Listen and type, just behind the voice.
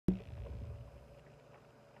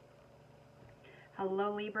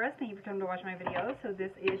Hello Libras, thank you for coming to watch my video. So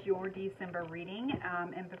this is your December reading,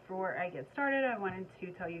 and before I get started, I wanted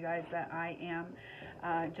to tell you guys that I am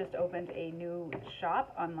just opened a new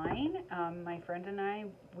shop online. My friend and I,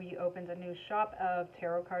 we opened a new shop of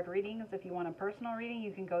tarot card readings. If you want a personal reading,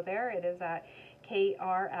 you can go there. It is at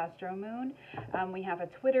KR Astro Moon. We have a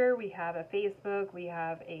Twitter, we have a Facebook, we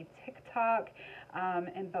have a TikTok,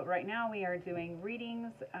 but right now we are doing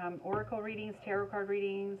readings, oracle readings, tarot card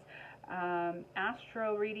readings,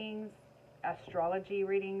 astro readings, astrology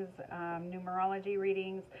readings, numerology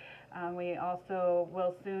readings. We also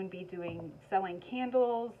will soon be selling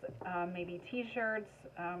candles, maybe t-shirts,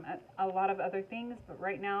 a lot of other things, but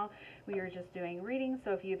right now we are just doing readings.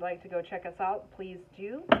 So if you'd like to go check us out, please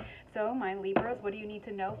do. So my Libras, what do you need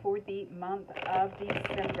to know for the month of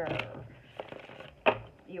December?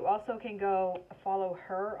 You also can go follow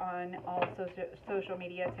her on all social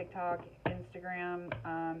media, TikTok, Instagram.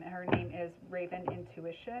 Her name is Raven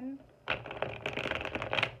Intuition.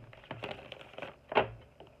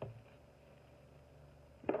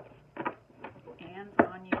 And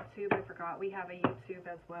on YouTube, I forgot we have a YouTube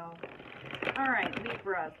as well. All right,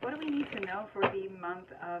 Libras, what do we need to know for the month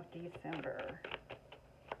of December?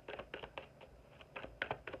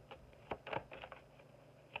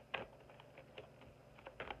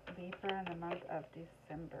 Libra in the month of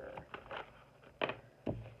December.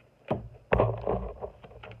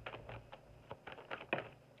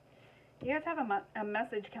 You guys have a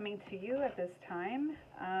message coming to you at this time.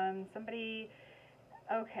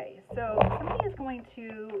 Okay, so somebody is going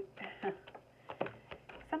to,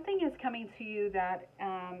 something is coming to you that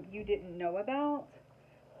you didn't know about.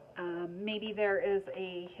 Maybe there is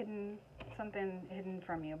something hidden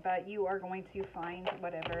from you, but you are going to find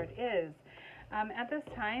whatever it is. At this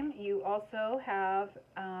time, you also have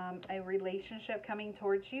a relationship coming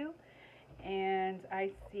towards you, and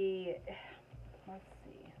I see, let's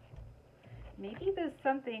see, maybe this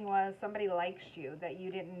something was somebody likes you that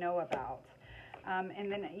you didn't know about, and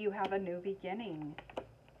then you have a new beginning.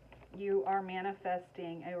 You are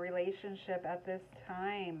manifesting a relationship at this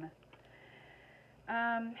time.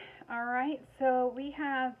 All right, so we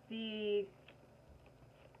have the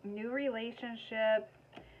new relationship,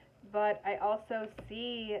 but I also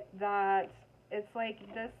see that it's like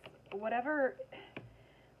this, whatever,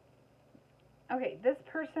 okay, this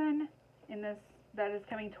person that is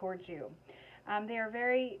coming towards you, they are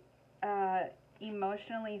very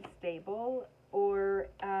emotionally stable, or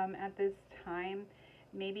at this time,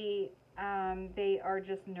 maybe they are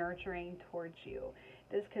just nurturing towards you.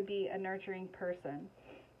 This could be a nurturing person.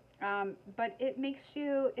 But it makes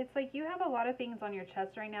you, it's like you have a lot of things on your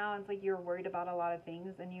chest right now. It's like you're worried about a lot of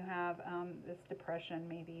things, and you have this depression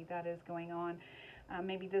maybe that is going on.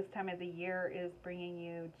 Maybe this time of the year is bringing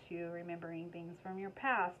you to remembering things from your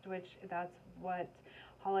past, which that's what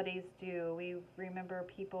holidays do. We remember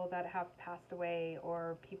people that have passed away,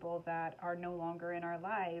 or people that are no longer in our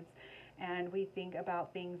lives, and we think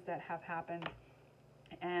about things that have happened,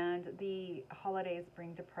 and the holidays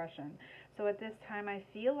bring depression. So at this time, I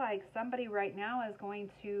feel like somebody right now is going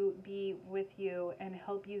to be with you and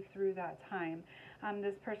help you through that time.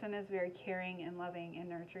 This person is very caring and loving and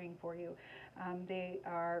nurturing for you. They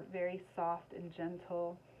are very soft and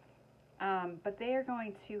gentle, but they are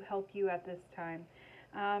going to help you at this time.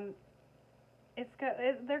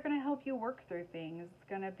 They're going to help you work through things. It's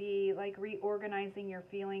going to be like reorganizing your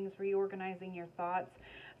feelings, reorganizing your thoughts.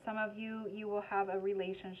 Some of you, you will have a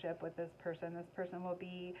relationship with this person. This person will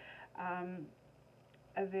be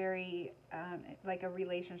a very, like a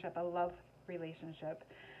relationship, a love relationship.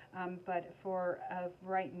 But for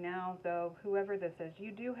right now, though, whoever this is,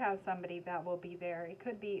 you do have somebody that will be there. It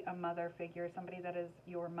could be a mother figure, somebody that is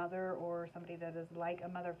your mother, or somebody that is like a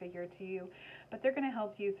mother figure to you. But they're going to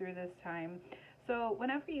help you through this time. So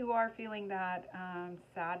whenever you are feeling that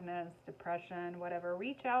sadness, depression, whatever,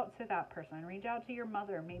 reach out to that person. Reach out to your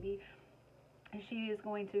mother. Maybe she is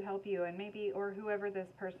going to help you, and maybe, or whoever this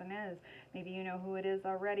person is, maybe you know who it is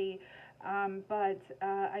already. But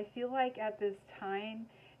I feel like at this time,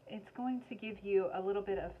 it's going to give you a little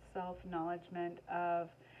bit of self-acknowledgement of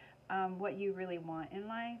what you really want in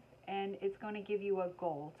life, and it's going to give you a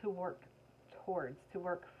goal to work towards, to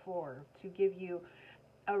work for, to give you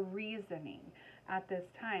a reasoning at this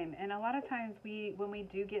time. And a lot of times when we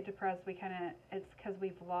do get depressed, it's because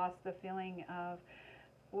we've lost the feeling of,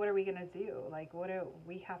 what are we going to do? Like,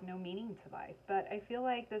 we have no meaning to life. But I feel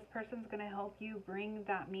like this person's going to help you bring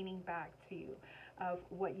that meaning back to you of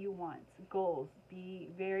what you want. Goals. Be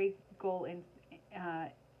very goal in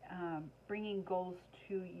bringing goals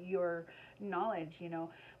to your knowledge,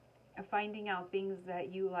 finding out things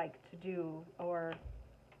that you like to do, or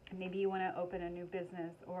Maybe you want to open a new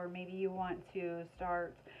business, or maybe you want to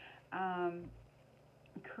start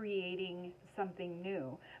creating something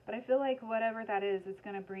new. But I feel like whatever that is, it's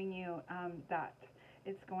going to bring you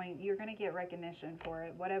you're going to get recognition for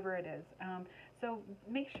it, whatever it is. So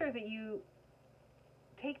make sure that you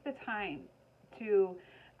take the time to,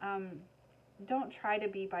 don't try to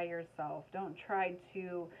be by yourself. Don't try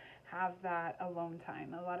to have that alone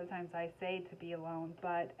time. A lot of times I say to be alone,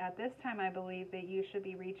 but at this time I believe that you should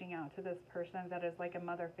be reaching out to this person that is like a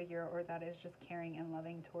mother figure, or that is just caring and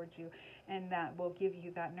loving towards you, and that will give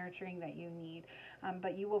you that nurturing that you need.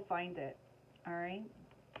 But you will find it. All right.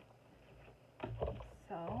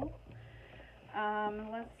 So,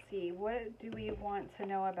 let's see. What do we want to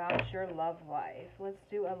know about your love life? Let's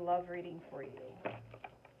do a love reading for you.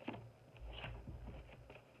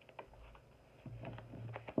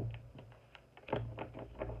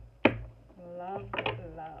 Love.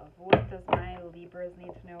 What does my Libras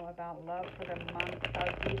need to know about love for the month of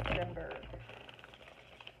December?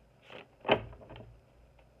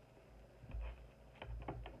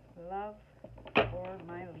 Love for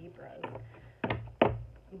my Libras.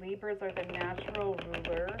 Libras are the natural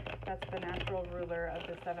ruler. That's the natural ruler of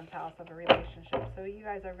the 7th house of a relationship. So you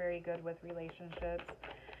guys are very good with relationships,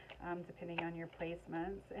 depending on your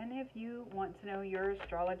placements. And if you want to know your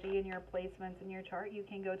astrology and your placements in your chart, you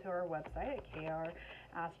can go to our website at KR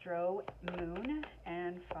Astro Moon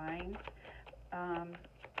and find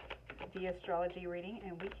the astrology reading,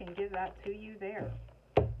 and we can give that to you there.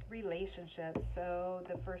 Relationships. So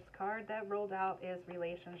the first card that rolled out is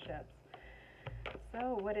relationships.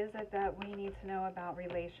 So what is it that we need to know about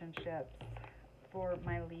relationships for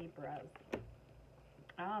my Libras?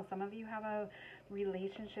 Some of you have a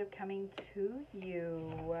relationship coming to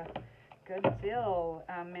you. Good deal.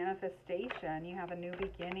 Manifestation. You have a new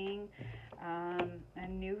beginning, a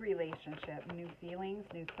new relationship, new feelings,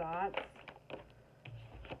 new thoughts.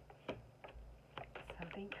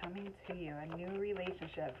 Something coming to you, a new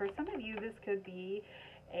relationship. For some of you, this could be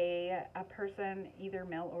a person, either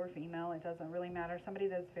male or female, it doesn't really matter, somebody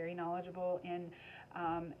that's very knowledgeable, and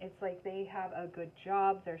it's like they have a good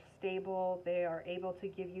job, they're stable, they are able to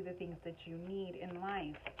give you the things that you need in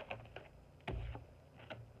life.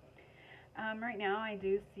 Right now I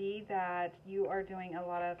do see that you are doing a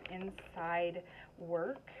lot of inside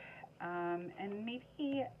work, and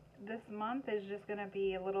maybe this month is just going to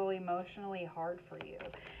be a little emotionally hard for you.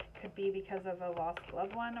 Could be because of a lost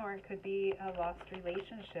loved one, or it could be a lost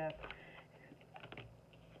relationship.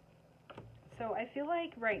 So I feel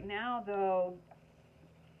like right now, though,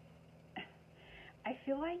 I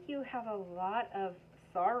feel like you have a lot of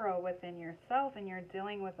sorrow within yourself, and you're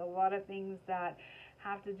dealing with a lot of things that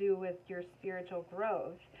have to do with your spiritual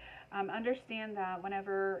growth. Understand that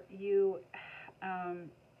whenever you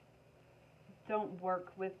don't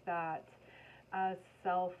work with that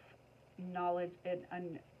self-knowledge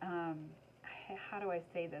and how do I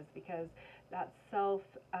say this? Because that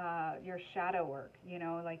your shadow work, you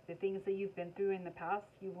know, like the things that you've been through in the past,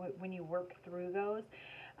 when you work through those,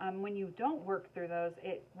 when you don't work through those,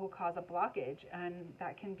 it will cause a blockage, and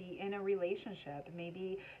that can be in a relationship.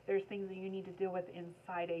 Maybe there's things that you need to deal with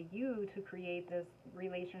inside of you to create this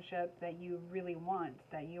relationship that you really want,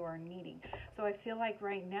 that you are needing. So I feel like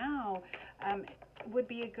right now would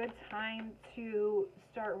be a good time to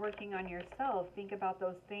start working on yourself. Think about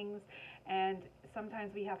those things, and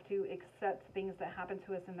sometimes we have to accept things that happened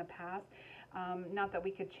to us in the past. Not that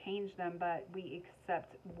we could change them, but we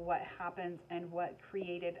accept what happens and what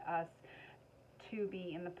created us to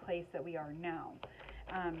be in the place that we are now.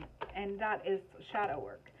 And that is shadow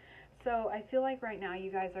work. So I feel like right now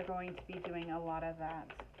you guys are going to be doing a lot of that.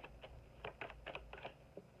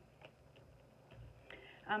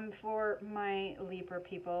 For my Libra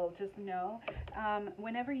people, just know,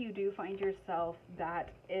 whenever you do find yourself that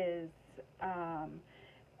is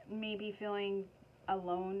maybe feeling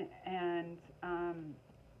alone, and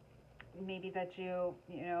maybe that you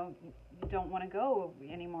don't want to go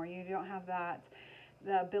anymore, you don't have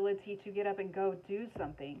the ability to get up and go do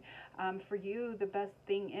something. For you, the best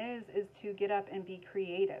thing is to get up and be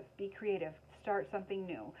creative. Start something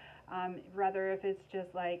new. Rather if it's just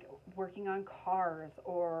like working on cars,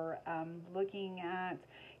 or looking at,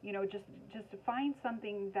 just find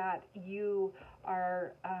something that you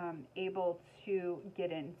are able to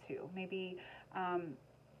get into. Maybe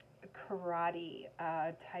karate,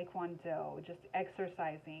 taekwondo, just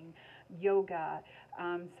exercising, yoga,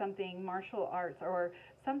 something martial arts, or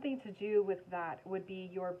something to do with that would be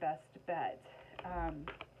your best bet.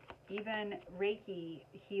 Even Reiki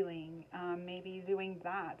healing, maybe doing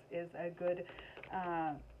that is a good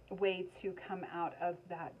way to come out of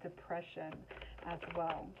that depression as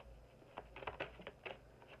well.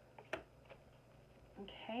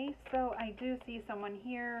 Okay, so I do see someone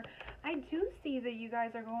here. I do see that you guys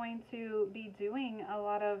are going to be doing a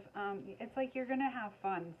lot of, it's like you're going to have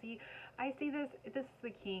fun. See, I see this is the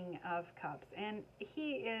King of Cups, and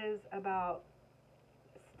he is about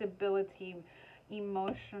stability,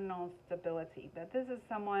 emotional stability. That this is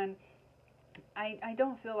someone, I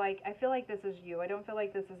don't feel like, I feel like this is you. I don't feel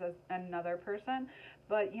like this is another person,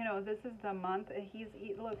 but you know, this is the month,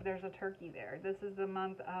 look, there's a turkey there. This is the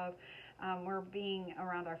month of, we're being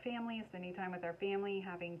around our family, spending time with our family,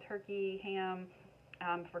 having turkey, ham,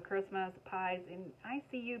 for Christmas, pies, and I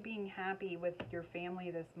see you being happy with your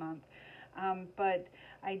family this month. But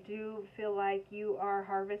I do feel like you are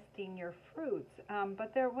harvesting your fruits.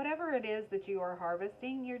 But whatever it is that you are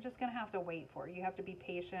harvesting, you're just going to have to wait for. You have to be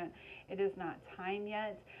patient. It is not time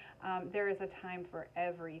yet. There is a time for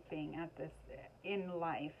everything in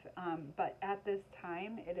life. But at this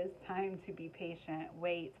time, it is time to be patient,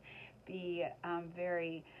 wait, be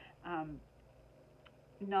very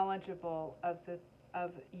knowledgeable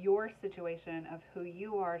of your situation, of who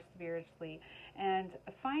you are spiritually, and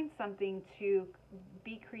find something to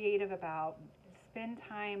be creative about. Spend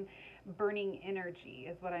time burning energy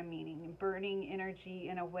is what I'm meaning. Burning energy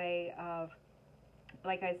in a way of,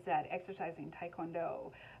 like I said, exercising,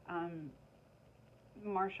 taekwondo,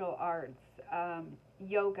 martial arts,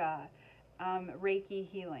 yoga, Reiki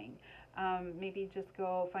healing. Maybe just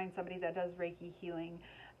go find somebody that does Reiki healing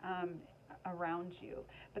around you.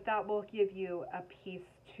 But that will give you a piece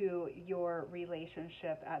to your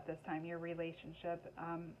relationship at this time. Your relationship,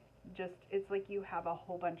 it's like you have a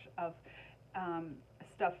whole bunch of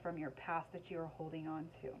stuff from your past that you're holding on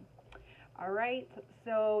to. All right,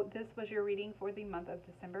 so this was your reading for the month of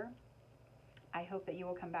December. I hope that you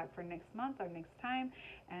will come back for next month or next time,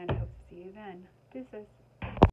 and hope to see you then. Deuces.